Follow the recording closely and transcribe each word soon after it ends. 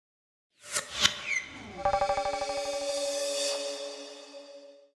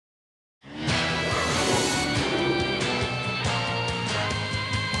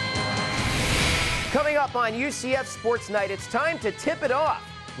on UCF Sports Night, it's time to tip it off.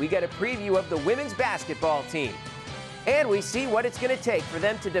 We get a preview of the women's basketball team. And we see what it's going to take for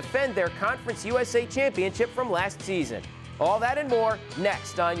them to defend their Conference USA Championship from last season. All that and more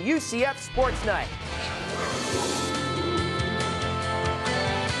next on UCF Sports Night.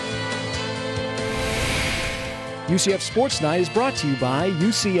 UCF Sports Night is brought to you by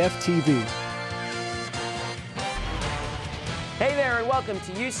UCF TV. Hey there and welcome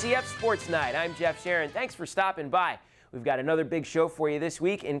to UCF Sports Night. I'm Jeff Sharon. Thanks for stopping by. We've got another big show for you this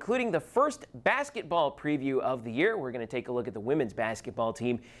week, including the first basketball preview of the year. We're going to take a look at the women's basketball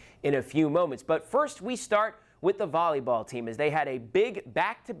team in a few moments. But first, we start with the volleyball team as they had a big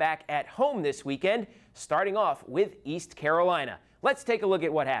back-to-back at home this weekend, starting off with East Carolina. Let's take a look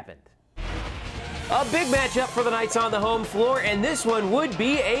at what happened. A big matchup for the Knights on the home floor, and this one would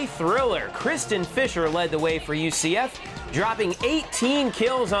be a thriller. Kristen Fisher led the way for UCF, dropping 18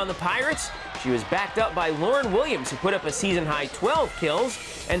 kills on the Pirates. She was backed up by Lauren Williams, who put up a season-high 12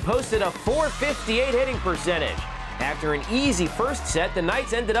 kills and posted a .458 hitting percentage. After an easy first set, the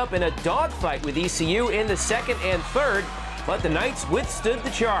Knights ended up in a dogfight with ECU in the second and third, but the Knights withstood the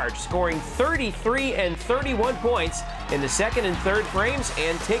charge, scoring 33 and 31 points in the second and third frames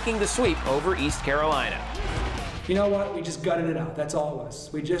and taking the sweep over East Carolina. You know what? We just gutted it out. That's all it was.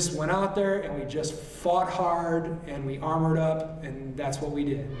 We just went out there and we just fought hard and we armored up, and that's what we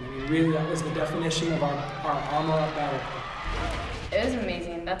did. I mean, really, that was the definition of our armor up battle. It was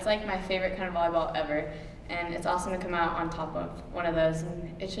amazing. That's like my favorite kind of volleyball ever, and it's awesome to come out on top of one of those,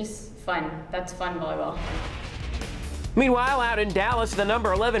 and it's just fun. That's fun volleyball. Meanwhile, out in Dallas, the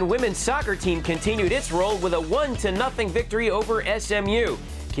number 11 women's soccer team continued its roll with a 1-0 victory over SMU.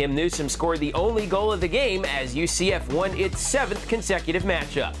 Kim Newsom scored the only goal of the game as UCF won its 7th consecutive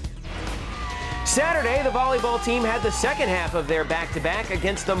matchup. Saturday, the volleyball team had the second half of their back-to-back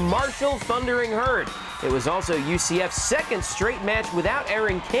against the Marshall Thundering Herd. It was also UCF's second straight match without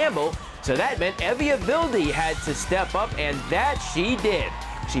Erin Campbell, so that meant Evia Vilde had to step up, and that she did.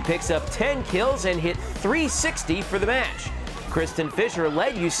 She picks up 10 kills and hit .360 for the match. Kristen Fisher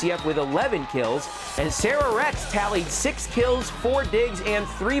led UCF with 11 kills, and Sarah Rex tallied 6 kills, 4 digs, and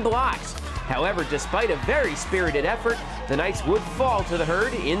 3 blocks. However, despite a very spirited effort, the Knights would fall to the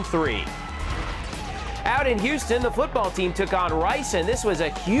Herd in 3. Out in Houston, the football team took on Rice, and this was a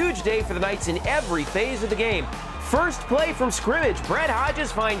huge day for the Knights in every phase of the game. First play from scrimmage, Brett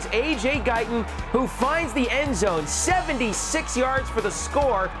Hodges finds A.J. Guyton, who finds the end zone, 76 yards for the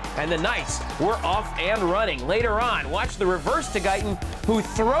score, and the Knights were off and running. Later on, watch the reverse to Guyton, who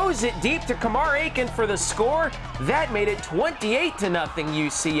throws it deep to Kamar Aiken for the score. That made it 28-0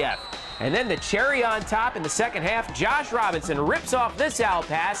 UCF. And then the cherry on top in the second half, Josh Robinson rips off this out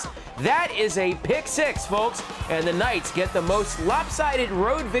pass. That is a pick six, folks, and the Knights get the most lopsided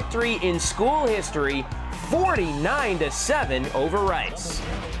road victory in school history, 49-7 over Rice.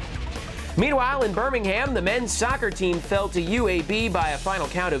 Meanwhile, in Birmingham, the men's soccer team fell to UAB by a final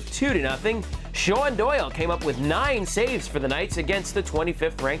count of 2-0. Sean Doyle came up with 9 saves for the Knights against the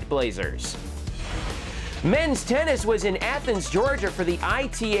 25th-ranked Blazers. Men's tennis was in Athens, Georgia for the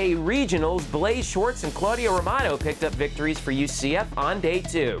ITA Regionals. Blaze Schwartz and Claudia Romano picked up victories for UCF on day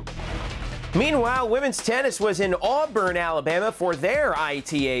 2. Meanwhile, women's tennis was in Auburn, Alabama for their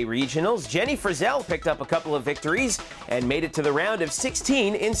ITA Regionals. Jenny Frizzell picked up a couple of victories and made it to the round of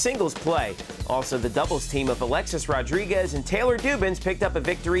 16 in singles play. Also, the doubles team of Alexis Rodriguez and Taylor Dubins picked up a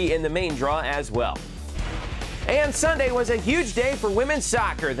victory in the main draw as well. And Sunday was a huge day for women's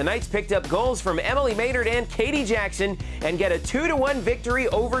soccer. The Knights picked up goals from Emily Maynard and Katie Jackson and get a 2-1 victory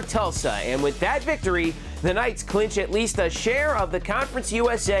over Tulsa. And with that victory, the Knights clinch at least a share of the Conference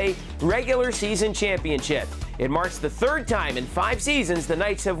USA regular season championship. It marks the 3rd time in 5 seasons the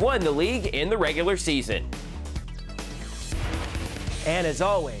Knights have won the league in the regular season. And as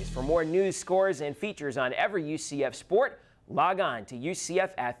always, for more news, scores, and features on every UCF sport, log on to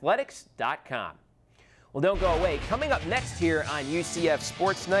UCFathletics.com. Well, don't go away. Coming up next here on UCF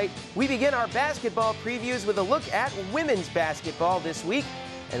Sports Night, we begin our basketball previews with a look at women's basketball this week.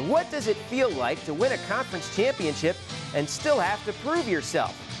 And what does it feel like to win a conference championship and still have to prove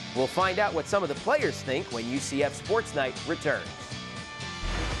yourself? We'll find out what some of the players think when UCF Sports Night returns.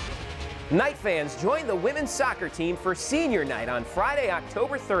 Knight fans, join the women's soccer team for senior night on Friday,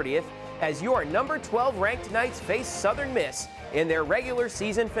 October 30th as your number 12 ranked Knights face Southern Miss in their regular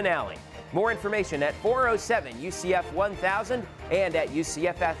season finale. More information at 407 UCF 1000 and at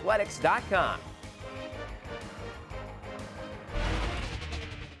UCFathletics.com.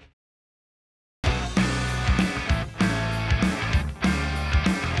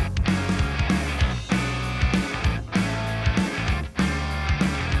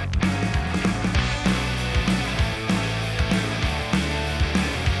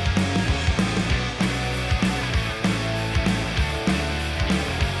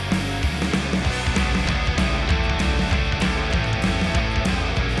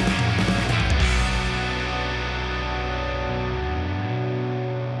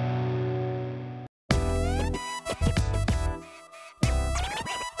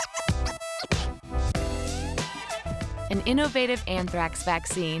 an innovative anthrax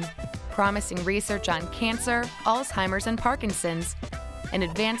vaccine, promising research on cancer, Alzheimer's, and Parkinson's, and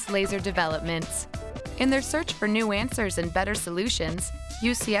advanced laser developments. In their search for new answers and better solutions,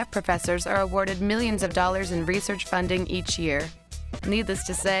 UCF professors are awarded millions of dollars in research funding each year. Needless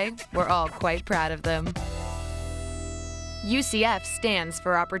to say, we're all quite proud of them. UCF stands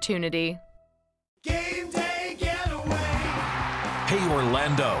for opportunity. Game day getaway. Hey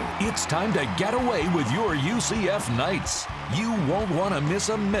Orlando, it's time to get away with your UCF Knights. You won't want to miss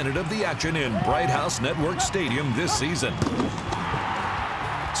a minute of the action in Bright House Network Stadium this season.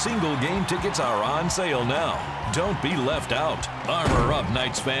 Single game tickets are on sale now. Don't be left out. Armor up,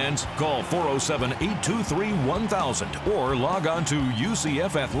 Knights fans. Call 407-823-1000 or log on to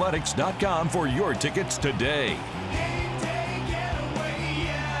UCFathletics.com for your tickets today. Game day getaway,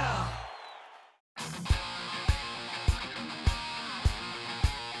 yeah.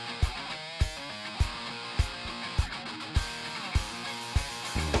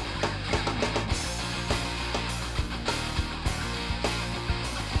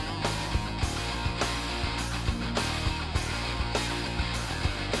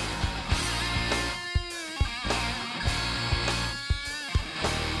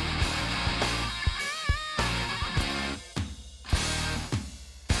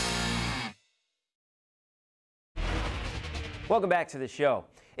 Welcome back to the show.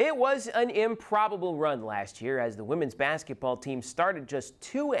 It was an improbable run last year as the women's basketball team started just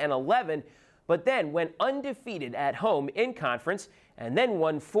 2-11, but then went undefeated at home in conference and then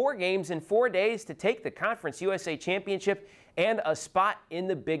won 4 games in 4 days to take the Conference USA Championship and a spot in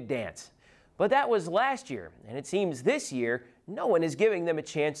the Big Dance. But that was last year, and it seems this year no one is giving them a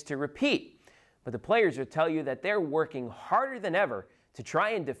chance to repeat. But the players will tell you that they're working harder than ever to try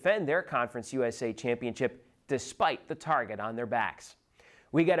and defend their Conference USA Championship despite the target on their backs.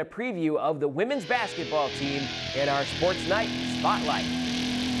 We got a preview of the women's basketball team in our SportsKnight Spotlight.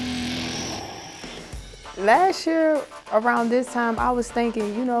 Last year, around this time, I was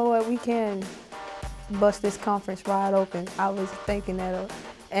thinking, you know what, we can bust this conference wide open. I was thinking that,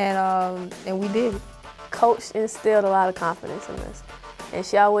 and we did. Coach instilled a lot of confidence in us, and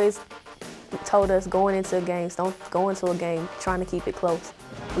she always told us going into games, don't go into a game trying to keep it close.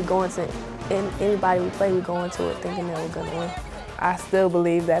 We go into anybody we play, we go into it thinking that we're gonna win. I still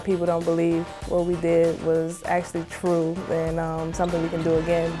believe that people don't believe what we did was actually true and something we can do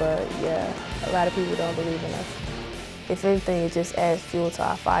again, but yeah, a lot of people don't believe in us. If anything, it just adds fuel to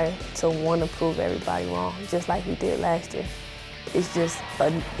our fire to want to prove everybody wrong, just like we did last year. It's just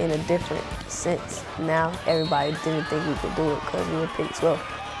in a different sense. Now everybody didn't think we could do it because we were picked 12,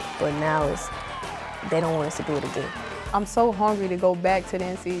 but now they don't want us to do it again. I'm so hungry to go back to the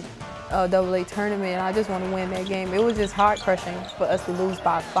NCAA tournament, and I just want to win that game. It was just heart-crushing for us to lose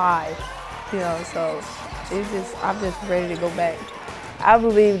by 5, you know, so I'm just ready to go back. I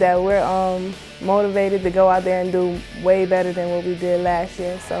believe that we're motivated to go out there and do way better than what we did last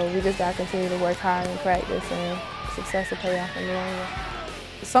year, so we just got to continue to work hard and practice, and success will pay off in the long run.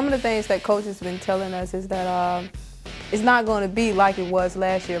 Some of the things that Coach has been telling us is that it's not going to be like it was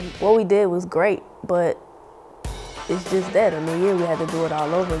last year. What we did was great, but it's just that in the year we had to do it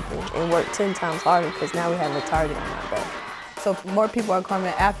all over again and work 10 times harder because now we have a target on our back. So more people are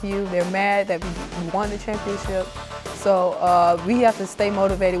coming after you. They're mad that we won the championship. So we have to stay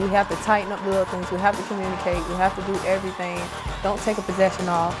motivated. We have to tighten up the little things. We have to communicate. We have to do everything. Don't take a possession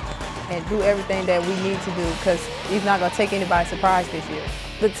off and do everything that we need to do because he's not going to take anybody by surprise this year.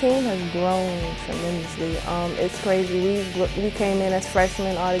 The team has grown tremendously. It's crazy. We came in as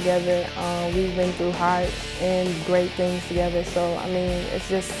freshmen all together. We've been through hard and great things together. So, I mean, it's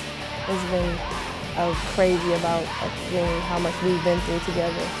been crazy about how much we've been through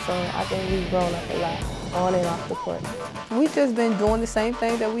together. So I think we've grown up a lot, on and off the court. We've just been doing the same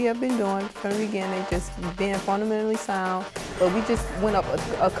thing that we have been doing from the beginning, just being fundamentally sound. But we just went up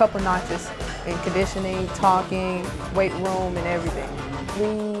a couple notches in conditioning, talking, weight room, and everything. We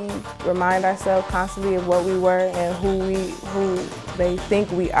remind ourselves constantly of what we were and who they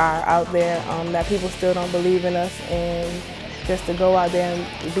think we are out there, that people still don't believe in us, and just to go out there and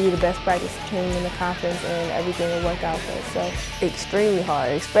be the best practice team in the conference and everything will work out for us. So extremely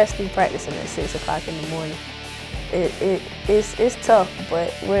hard, especially practicing at 6 o'clock in the morning. It's tough,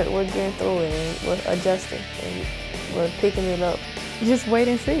 but we're getting through it and we're adjusting and we're picking it up. Just wait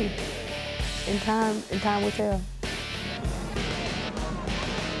and see. In time will tell.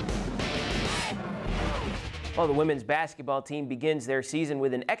 Well, the women's basketball team begins their season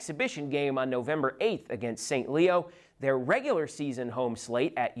with an exhibition game on November 8th against St. Leo. Their regular season home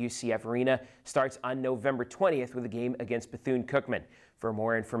slate at UCF Arena starts on November 20th with a game against Bethune-Cookman. For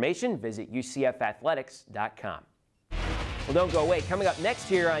more information, visit UCFathletics.com. Well, don't go away. Coming up next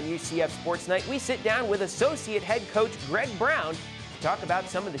here on UCF Sports Night, we sit down with Associate Head Coach Greg Brown to talk about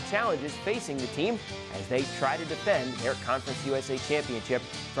some of the challenges facing the team as they try to defend their Conference USA Championship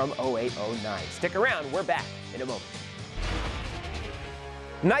from 08-09. Stick around. We're back in a moment.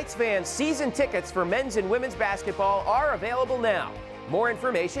 Knights fans, season tickets for men's and women's basketball are available now. More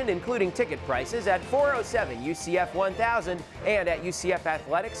information, including ticket prices, at 407 UCF 1000 and at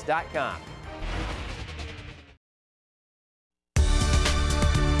UCFathletics.com.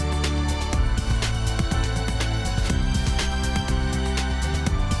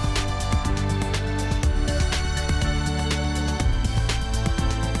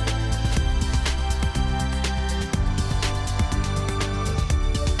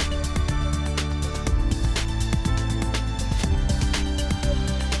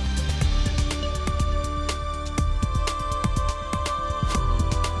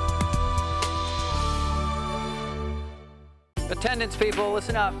 Attendance, people,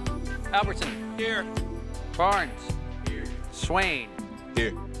 listen up. Albertson. Here. Barnes. Here. Swain.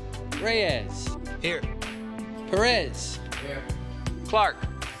 Here. Reyes. Here. Perez. Here. Clark.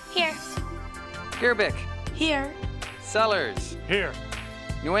 Here. Gerbic. Here. Sellers. Here.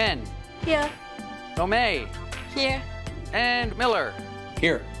 Nguyen. Here. Tomei. Here. And Miller.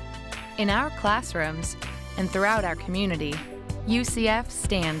 Here. In our classrooms and throughout our community, UCF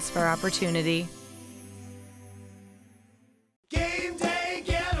stands for opportunity. Game day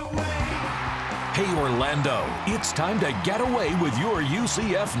getaway. Hey Orlando, it's time to get away with your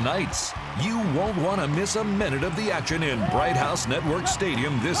UCF Knights. You won't want to miss a minute of the action in Bright House Network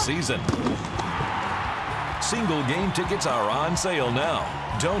Stadium this season. Single game tickets are on sale now.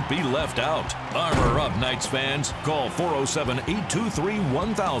 Don't be left out. Armor up, Knights fans. Call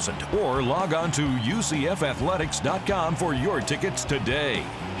 407-823-1000 or log on to UCFathletics.com for your tickets today.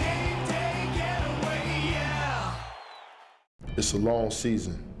 Game day getaway, yeah. It's a long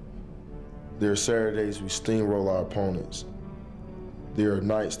season. There are Saturdays we steamroll our opponents. There are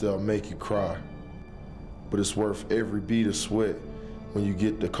nights that'll make you cry. But it's worth every bead of sweat when you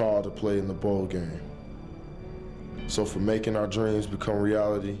get the call to play in the bowl game. So for making our dreams become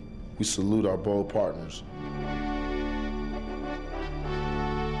reality, we salute our bowl partners.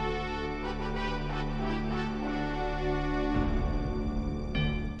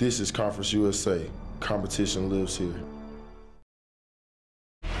 This is Conference USA. Competition lives here.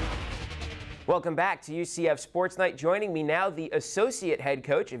 Welcome back to UCF Sports Night. Joining me now, the associate head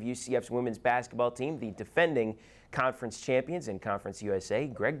coach of UCF's women's basketball team, the defending conference champions in Conference USA,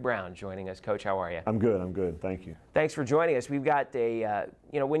 Greg Brown, joining us. Coach, how are you? I'm good. Thank you. Thanks for joining us. We've got a,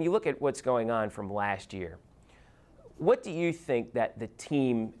 when you look at what's going on from last year, what do you think that the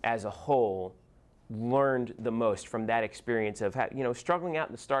team as a whole learned the most from that experience of, struggling out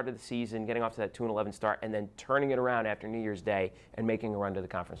in the start of the season, getting off to that 2-11 start, and then turning it around after New Year's Day and making a run to the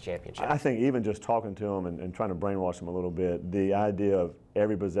conference championship? I think even just talking to them and trying to brainwash them a little bit, the idea of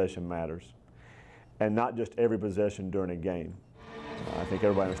every possession matters, and not just every possession during a game. I think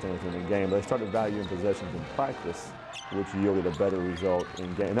everybody understands during a game, but they started valuing possessions in practice, which yielded a better result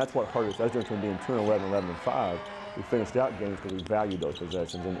in game. And that's what hurt us. That's the difference between being 2-11, 11-5. We finished out games because we valued those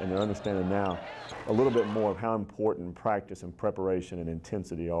possessions, and they're understanding now a little bit more of how important practice and preparation and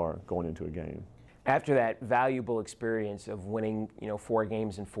intensity are going into a game. After that valuable experience of winning, 4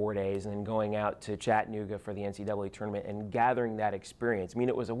 games in 4 days and then going out to Chattanooga for the NCAA tournament and gathering that experience,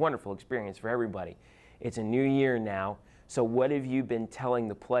 it was a wonderful experience for everybody. It's a new year now, so what have you been telling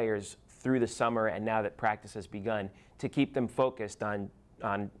the players through the summer and now that practice has begun to keep them focused on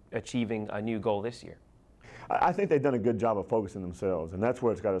achieving a new goal this year? I think they've done a good job of focusing themselves, and that's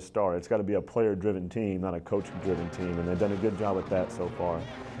where it's got to start. It's got to be a player-driven team, not a coach-driven team, and they've done a good job at that so far.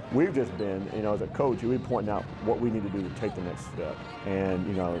 We've just been, as a coach, we're pointing out what we need to do to take the next step. And,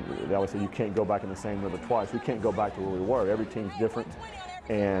 they always say you can't go back in the same river twice. We can't go back to where we were. Every team's different,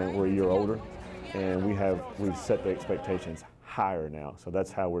 and we're a year older, and we've set the expectations higher now. So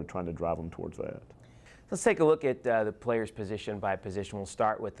that's how we're trying to drive them towards that. Let's take a look at the players position by position. We'll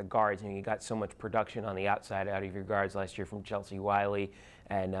start with the guards. You got so much production on the outside out of your guards last year from Chelsea Wiley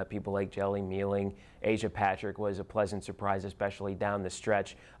and people like Jelly Mealing. Asia Patrick was a pleasant surprise, especially down the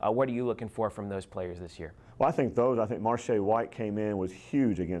stretch. What are you looking for from those players this year? Well, I think Marche White came in, was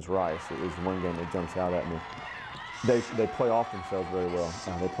huge against Rice. It was one game that jumps out at me. They play off themselves very well.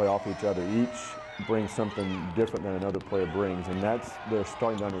 They play off each other. Each brings something different than another player brings, and they're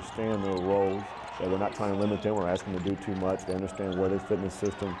starting to understand their roles. We're not trying to limit them. We're asking them to do too much. They understand where they fit in the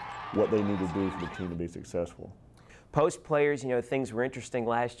system, what they need to do for the team to be successful. Post players, things were interesting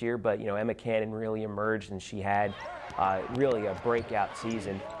last year, but, Emma Cannon really emerged, and she had really a breakout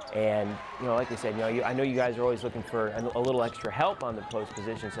season. And, like I said, I know you guys are always looking for a little extra help on the post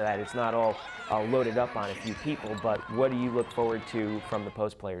position so that it's not all loaded up on a few people. But what do you look forward to from the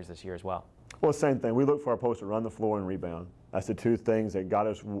post players this year as well? Well, same thing. We look for our posts to run the floor and rebound. That's the two things that got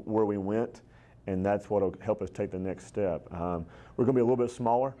us where we went, and that's what will help us take the next step. We're going to be a little bit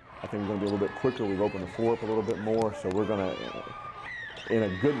smaller. I think we're going to be a little bit quicker. We've opened the floor up a little bit more, so we're going to, in a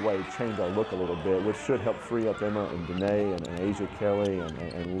good way, change our look a little bit, which should help free up Emma and Danae and Asia Kelly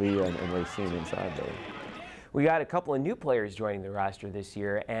and Leah and Racine inside there. We got a couple of new players joining the roster this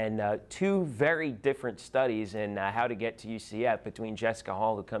year, and two very different studies in how to get to UCF between Jessica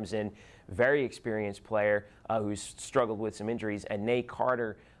Hall, who comes in, very experienced player who's struggled with some injuries, and Nay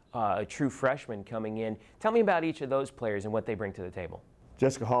Carter, a true freshman coming in. Tell me about each of those players and what they bring to the table.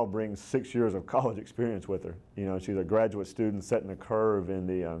 Jessica Hall brings 6 years of college experience with her. She's a graduate student setting a curve in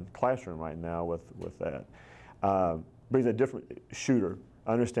the classroom right now with that. Brings a different shooter,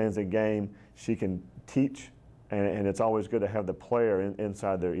 understands the game. She can teach, and it's always good to have the player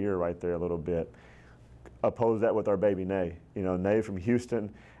inside their ear right there a little bit. Oppose that with our baby Nay. Nay from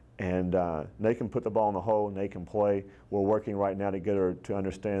Houston, and Nay can put the ball in the hole, Nay can play. We're working right now to get her to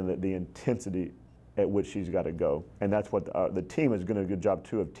understand that the intensity at which she's got to go. And that's what the team is doing a good job,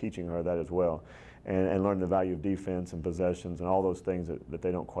 too, of teaching her that as well, and learning the value of defense and possessions and all those things that they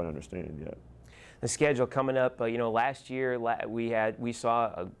don't quite understand yet. The schedule coming up, last year we saw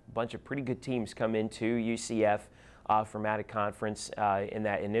a bunch of pretty good teams come into UCF from out of conference in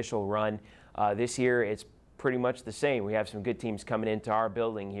that initial run. This year it's pretty much the same. We have some good teams coming into our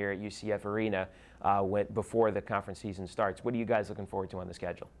building here at UCF Arena before the conference season starts. What are you guys looking forward to on the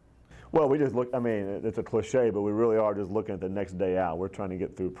schedule? Well, we just look, it's a cliche, but we really are just looking at the next day out. We're trying to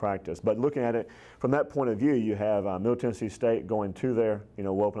get through practice. But looking at it from that point of view, you have Middle Tennessee State going to there.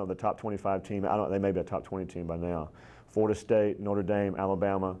 We'll open up the top 25 team. They may be a top 20 team by now. Florida State, Notre Dame,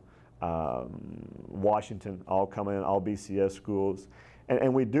 Alabama, Washington, all coming in, all BCS schools.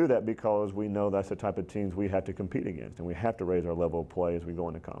 And we do that because we know that's the type of teams we have to compete against, and we have to raise our level of play as we go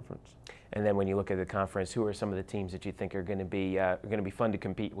into conference. And then when you look at the conference, who are some of the teams that you think are going to be fun to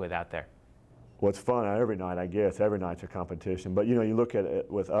compete with out there? Well, it's fun every night, I guess. Every night's a competition. But, you look at it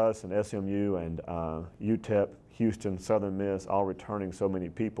with us and SMU and UTEP, Houston, Southern Miss, all returning so many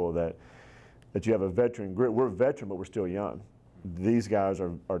people that you have a veteran group. We're veteran, but we're still young. These guys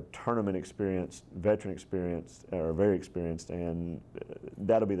are tournament experienced, veteran experienced, or very experienced, and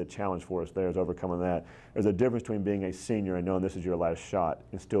that'll be the challenge for us there, is overcoming that. There's a difference between being a senior and knowing this is your last shot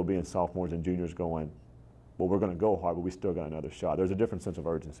and still being sophomores and juniors going, well, we're going to go hard, but we still got another shot. There's a different sense of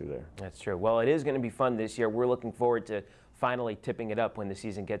urgency there. That's true. Well, it is going to be fun this year. We're looking forward to finally tipping it up when the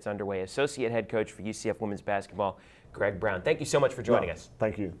season gets underway. Associate head coach for UCF women's basketball, Greg Brown. Thank you so much for joining us.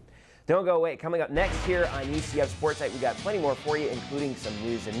 Thank you. Don't go away. Coming up next here on UCF SportsKnight, we got plenty more for you, including some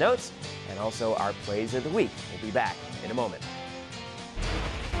news and notes, and also our plays of the week. We'll be back in a moment.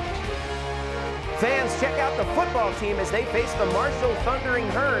 Fans, check out the football team as they face the Marshall Thundering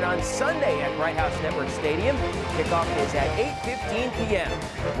Herd on Sunday at Bright House Network Stadium. Kickoff is at 8:15 p.m.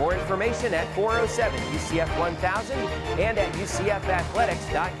 More information at 407 UCF 1000 and at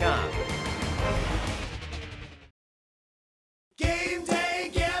UCFathletics.com.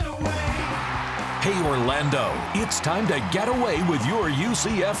 Hey Orlando, it's time to get away with your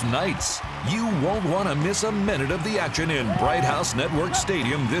UCF Knights. You won't want to miss a minute of the action in Bright House Network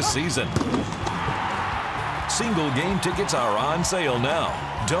Stadium this season. Single game tickets are on sale now.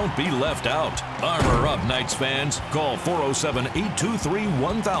 Don't be left out. Armor up, Knights fans. Call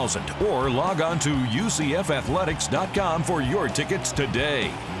 407-823-1000 or log on to UCFathletics.com for your tickets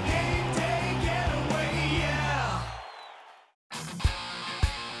today.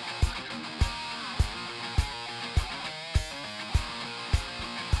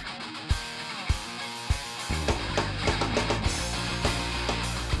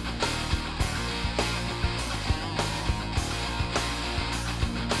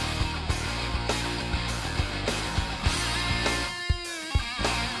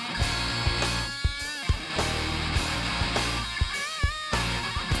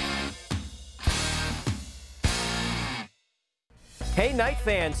 Hey Knight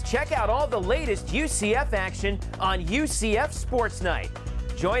fans, check out all the latest UCF action on UCF Sports Night.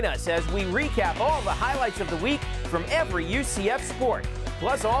 Join us as we recap all the highlights of the week from every UCF sport,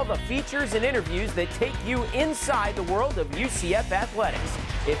 plus all the features and interviews that take you inside the world of UCF athletics.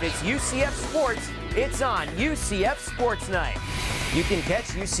 If it's UCF sports, it's on UCF Sports Night. You can catch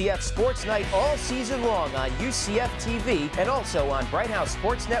UCF Sports Night all season long on UCF TV and also on Bright House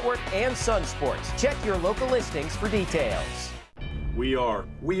Sports Network and Sun Sports. Check your local listings for details. We are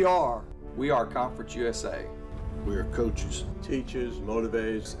Conference USA. We are coaches, teachers,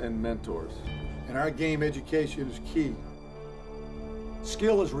 motivators, and mentors. And our game education is key.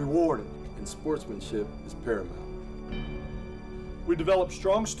 Skill is rewarded, and sportsmanship is paramount. We develop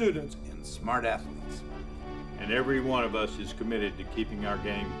strong students and smart athletes. And every one of us is committed to keeping our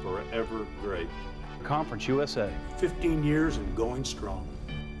game forever great. Conference USA. 15 years and going strong.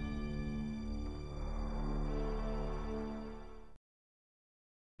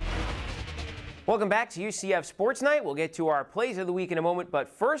 Welcome back to UCF Sports Night. We'll get to our plays of the week in a moment, but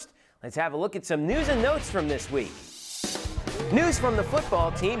first, let's have a look at some news and notes from this week. News from the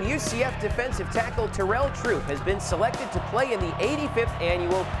football team: UCF defensive tackle Terrell Troop has been selected to play in the 85th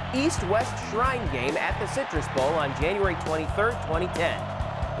annual East-West Shrine Game at the Citrus Bowl on January 23rd,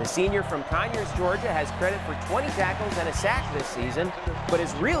 2010. The senior from Conyers, Georgia, has credit for 20 tackles and a sack this season, but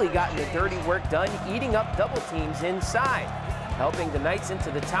has really gotten the dirty work done eating up double teams inside, helping the Knights into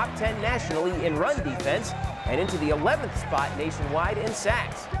the top 10 nationally in run defense and into the 11th spot nationwide in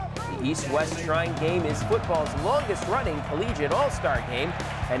sacks. The East-West Shrine Game is football's longest-running collegiate all-star game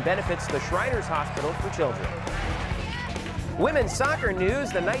and benefits the Shriners Hospital for Children. Women's soccer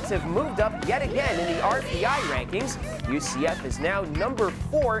news: the Knights have moved up yet again in the RPI rankings. UCF is now number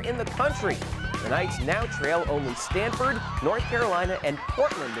 4 in the country. The Knights now trail only Stanford, North Carolina, and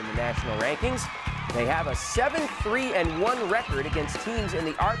Portland in the national rankings. They have a 7-3-1 record against teams in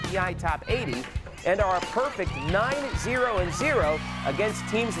the RPI top 80 and are a perfect 9-0-0 against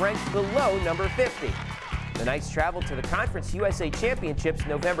teams ranked below number 50. The Knights travel to the Conference USA Championships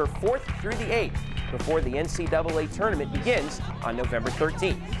November 4th through the 8th before the NCAA tournament begins on November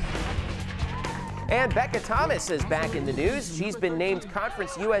 13th. And Becca Thomas is back in the news. She's been named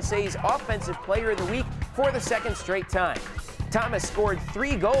Conference USA's Offensive Player of the Week for the second straight time. Thomas scored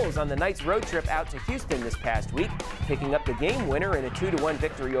 3 goals on the Knights' road trip out to Houston this past week, picking up the game winner in a 2-1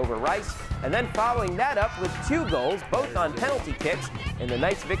 victory over Rice, and then following that up with 2 goals, both on penalty kicks, in the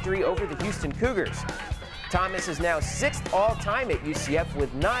Knights' victory over the Houston Cougars. Thomas is now 6th all-time at UCF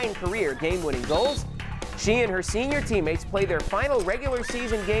with 9 career game-winning goals. She and her senior teammates play their final regular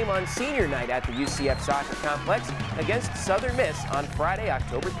season game on senior night at the UCF Soccer Complex against Southern Miss on Friday,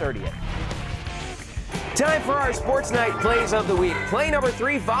 October 30th. Time for our Sports Night plays of the week. Play number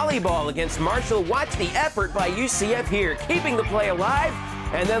 3, volleyball against Marshall. Watch the effort by UCF here, keeping the play alive.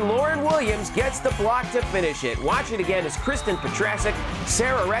 And then Lauren Williams gets the block to finish it. Watch it again as Kristen Petrasic,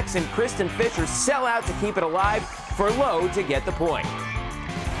 Sarah Rex, and Kristen Fisher sell out to keep it alive for Lowe to get the point.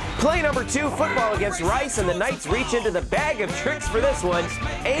 Play number 2, football against Rice, and the Knights reach into the bag of tricks for this one.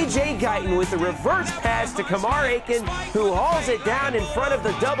 A.J. Guyton with the reverse pass to Kamar Aiken, who hauls it down in front of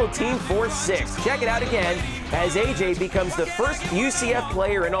the double team for 6. Check it out again as A.J. becomes the first UCF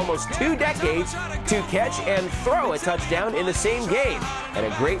player in almost 2 decades to catch and throw a touchdown in the same game. And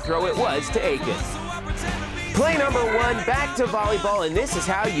a great throw it was to Aiken. Play number 1, back to volleyball, and this is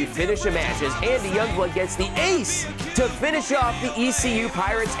how you finish a match as Andy Youngblood gets the ace to finish off the ECU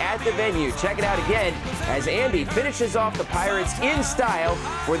Pirates at the venue. Check it out again as Andy finishes off the Pirates in style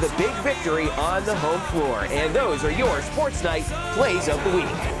for the big victory on the home floor. And those are your Sports Night plays of the week.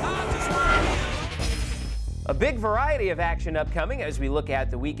 A big variety of action upcoming as we look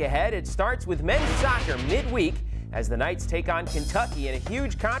at the week ahead. It starts with men's soccer midweek as the Knights take on Kentucky in a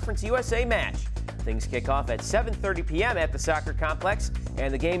huge Conference USA match. Things kick off at 7:30 p.m. at the soccer complex,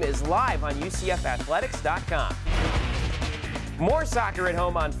 and the game is live on UCFathletics.com. More soccer at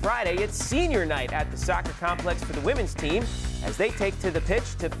home on Friday. It's senior night at the soccer complex for the women's team as they take to the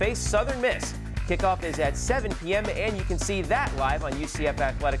pitch to face Southern Miss. Kickoff is at 7 p.m., and you can see that live on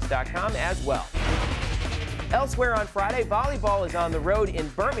UCFathletics.com as well. Elsewhere on Friday, volleyball is on the road in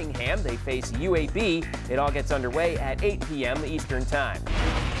Birmingham. They face UAB. It all gets underway at 8 p.m. Eastern Time.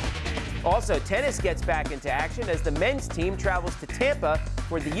 Also, tennis gets back into action as the men's team travels to Tampa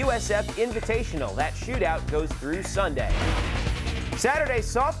for the USF Invitational. That shootout goes through Sunday. Saturday,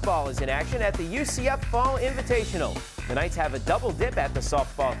 softball is in action at the UCF Fall Invitational. The Knights have a double dip at the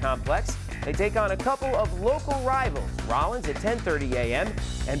softball complex. They take on a couple of local rivals, Rollins at 10:30 a.m.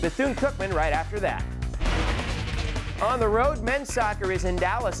 and Bethune-Cookman right after that. On the road, men's soccer is in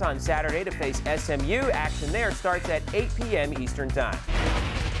Dallas on Saturday to face SMU. Action there starts at 8 p.m. Eastern Time.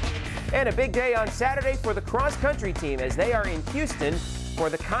 And a big day on Saturday for the cross-country team as they are in Houston for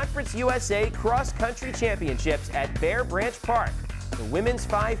the Conference USA Cross Country Championships at Bear Branch Park. The women's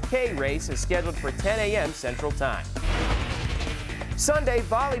 5K race is scheduled for 10 a.m. Central Time. Sunday,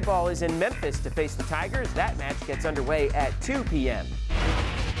 volleyball is in Memphis to face the Tigers. That match gets underway at 2 p.m.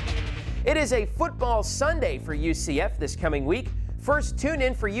 It is a football Sunday for UCF this coming week. First, tune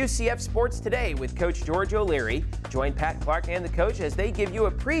in for UCF Sports Today with Coach George O'Leary. Join Pat Clark and the coach as they give you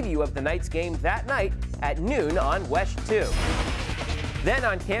a preview of the Knights game that night at noon on WESH 2. Then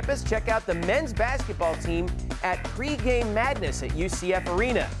on campus, check out the men's basketball team at Pre-Game Madness at UCF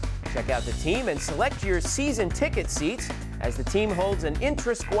Arena. Check out the team and select your season ticket seats as the team holds an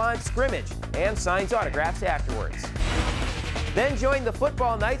intra-squad scrimmage and signs autographs afterwards. Then join the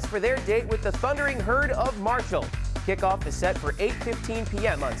football Knights for their date with the Thundering Herd of Marshall. Kickoff is set for 8:15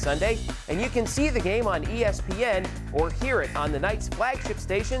 p.m. on Sunday, and you can see the game on ESPN or hear it on the Knights flagship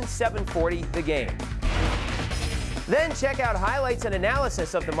station, 740 The Game. Then check out highlights and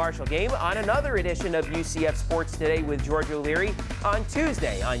analysis of the Marshall game on another edition of UCF Sports Today with George O'Leary on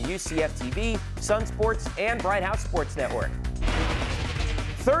Tuesday on UCF TV, Sun Sports, and Bright House Sports Network.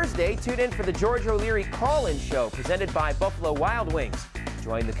 Thursday, tune in for the George O'Leary Call-In Show presented by Buffalo Wild Wings.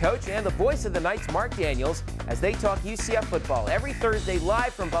 Join the coach and the voice of the Knights, Mark Daniels, as they talk UCF football every Thursday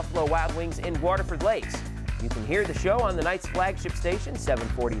live from Buffalo Wild Wings in Waterford Lakes. You can hear the show on the Knights flagship station,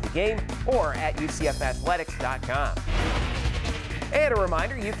 740 The Game, or at UCFathletics.com. And a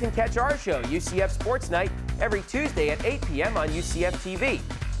reminder, you can catch our show, UCF Sports Night, every Tuesday at 8 p.m. on UCF TV.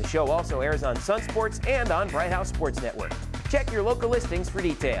 The show also airs on Sun Sports and on Bright House Sports Network. Check your local listings for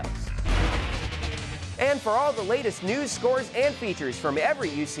details. And for all the latest news, scores, and features from every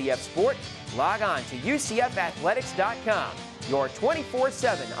UCF sport, log on to UCFathletics.com, your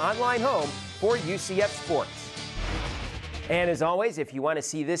 24/7 online home for UCF sports. And as always, if you want to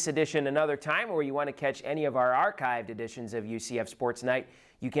see this edition another time or you want to catch any of our archived editions of UCF Sports Night,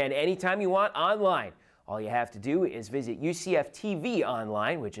 you can anytime you want online. All you have to do is visit UCF TV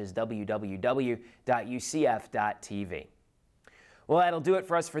online, which is www.ucf.tv. Well, that'll do it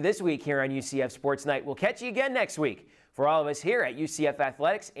for us for this week here on UCF Sports Night. We'll catch you again next week. For all of us here at UCF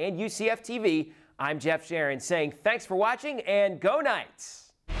Athletics and UCF TV, I'm Jeff Sharon saying thanks for watching and go Knights!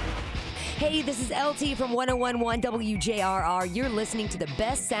 Hey, this is LT from 101.1 WJRR. You're listening to the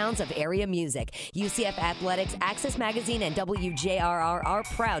best sounds of area music. UCF Athletics, Access Magazine, and WJRR are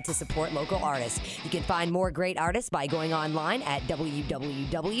proud to support local artists. You can find more great artists by going online at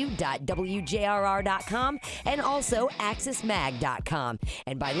www.wjrr.com and also accessmag.com.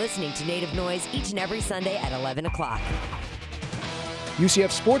 And by listening to Native Noise each and every Sunday at 11 o'clock.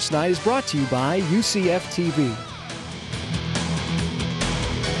 UCF Sports Night is brought to you by UCF TV.